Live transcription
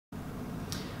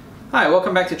Hi,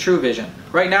 welcome back to Truvision.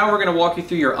 Right now we're going to walk you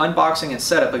through your unboxing and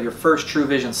setup of your first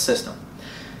Truvision system.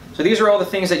 So these are all the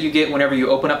things that you get whenever you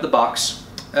open up the box.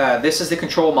 This is the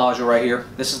control module right here.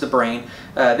 This is the brain.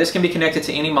 This can be connected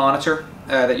to any monitor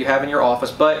that you have in your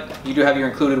office, but you do have your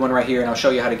included one right here, and I'll show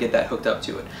you how to get that hooked up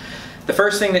to it. The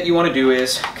first thing that you want to do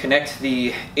is connect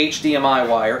the HDMI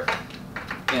wire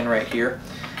in right here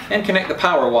and connect the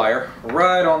power wire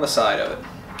right on the side of it.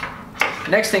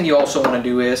 Next thing you also want to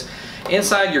do is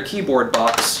inside your keyboard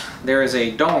box there is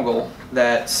a dongle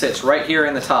that sits right here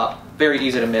in the top. Very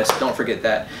easy to miss, don't forget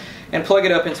that. And plug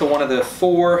it up into one of the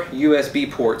 4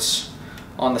 USB ports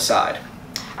on the side.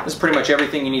 This is pretty much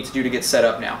everything you need to do to get set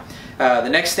up now. The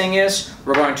next thing is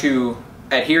we're going to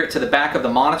adhere it to the back of the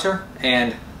monitor,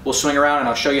 and we'll swing around and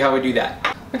I'll show you how we do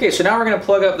that. Okay, so now we're going to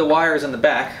plug up the wires in the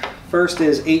back. First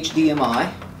is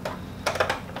HDMI,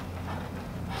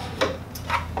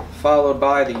 followed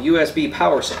by the USB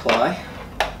power supply.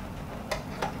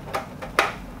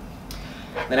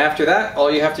 Then after that, all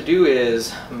you have to do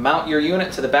is mount your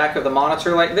unit to the back of the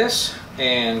monitor like this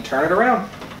and turn it around.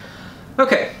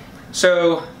 Okay,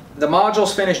 so the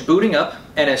module's finished booting up,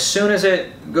 and as soon as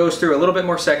it goes through a little bit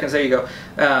more seconds, there you go,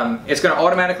 it's going to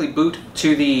automatically boot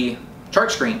to the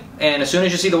chart screen. And as soon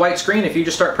as you see the white screen, if you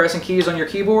just start pressing keys on your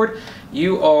keyboard,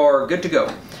 you are good to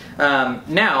go.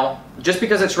 Now, just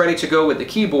because it's ready to go with the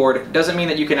keyboard doesn't mean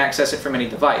that you can access it from any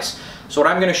device. So what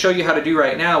I'm going to show you how to do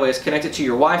right now is connect it to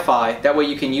your Wi-Fi. That way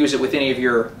you can use it with any of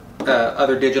your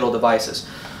other digital devices.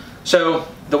 So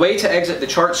the way to exit the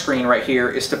chart screen right here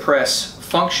is to press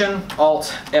Function Alt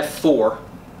F4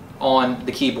 on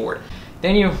the keyboard.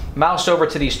 Then you mouse over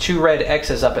to these 2 red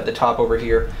X's up at the top over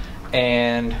here,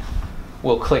 and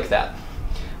we'll click that.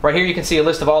 Right here you can see a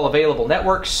list of all available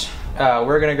networks.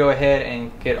 We're going to go ahead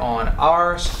and get on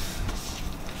ours.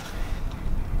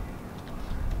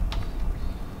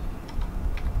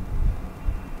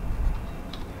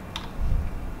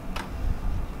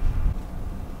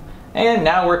 And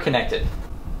now we're connected.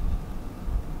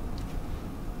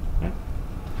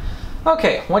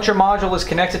 Okay, once your module is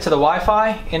connected to the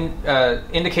Wi-Fi,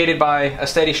 indicated by a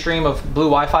steady stream of blue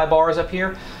Wi-Fi bars up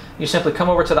here, you simply come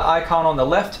over to the icon on the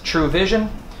left, Truvision,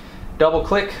 double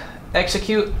click,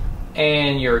 execute,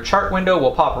 and your chart window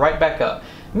will pop right back up.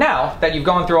 Now that you've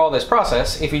gone through all this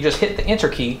process, if you just hit the enter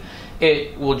key,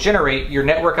 it will generate your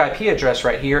network IP address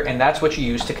right here, and that's what you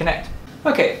use to connect.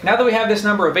 Okay, now that we have this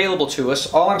number available to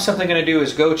us, all I'm simply going to do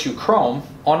is go to Chrome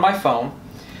on my phone,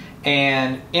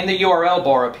 and in the URL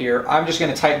bar up here, I'm just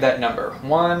going to type that number,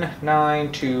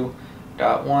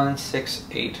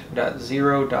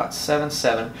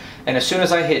 192.168.0.77, and as soon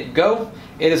as I hit go,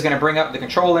 it is going to bring up the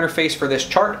control interface for this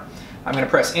chart. I'm going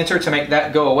to press enter to make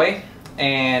that go away,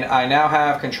 and I now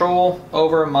have control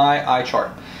over my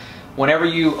iChart. Whenever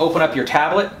you open up your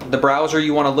tablet, the browser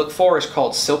you want to look for is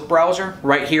called Silk Browser,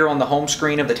 right here on the home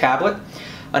screen of the tablet.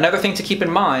 Another thing to keep in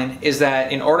mind is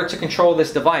that in order to control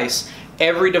this device,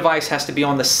 every device has to be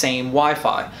on the same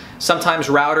Wi-Fi. Sometimes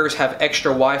routers have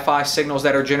extra Wi-Fi signals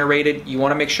that are generated. You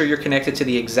want to make sure you're connected to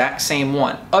the exact same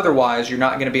one. Otherwise, you're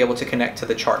not going to be able to connect to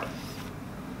the chart.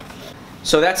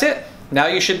 So that's it. Now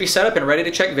you should be set up and ready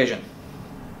to check vision.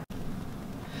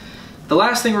 The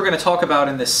last thing we're going to talk about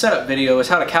in this setup video is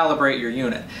how to calibrate your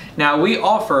unit. Now, we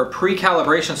offer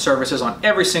pre-calibration services on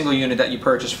every single unit that you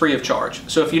purchase free of charge.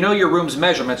 So if you know your room's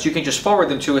measurements, you can just forward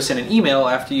them to us in an email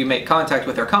after you make contact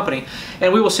with our company,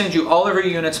 and we will send you all of your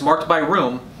units marked by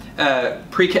room,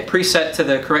 preset to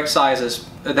the correct sizes.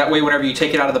 That way whenever you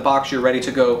take it out of the box, you're ready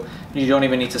to go. You don't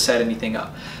even need to set anything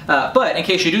up. But in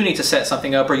case you do need to set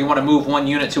something up, or you want to move one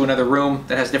unit to another room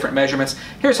that has different measurements,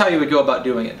 here's how you would go about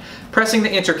doing it. Pressing the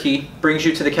enter key brings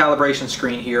you to the calibration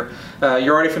screen here.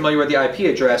 You're already familiar with the IP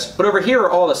address, but over here are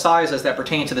all the sizes that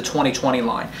pertain to the 2020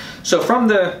 line. So from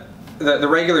the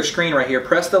regular screen right here,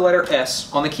 press the letter S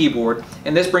on the keyboard,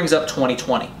 and this brings up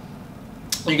 2020.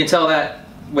 You can tell that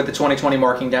with the 2020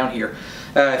 marking down here.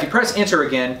 If you press enter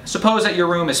again, suppose that your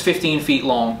room is 15 feet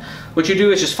long. What you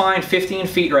do is just find 15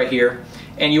 feet right here,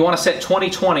 and you want to set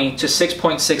 2020 to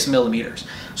 6.6 millimeters.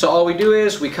 So all we do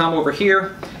is we come over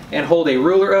here and hold a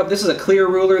ruler up. This is a clear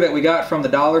ruler that we got from the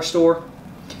dollar store.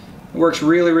 It works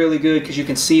really, really good because you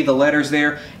can see the letters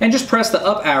there. And just press the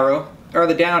up arrow or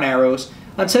the down arrows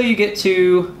until you get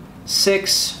to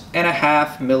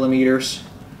 6.5 millimeters.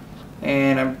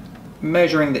 And I'm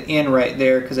measuring the end right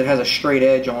there because it has a straight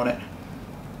edge on it.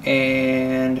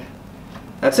 And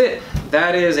that's it.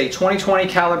 That is a 2020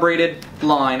 calibrated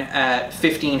line at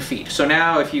 15 feet. So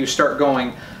now if you start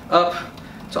going up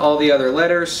to all the other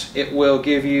letters, it will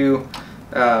give you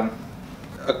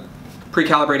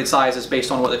pre-calibrated sizes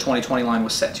based on what the 2020 line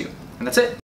was set to. And that's it.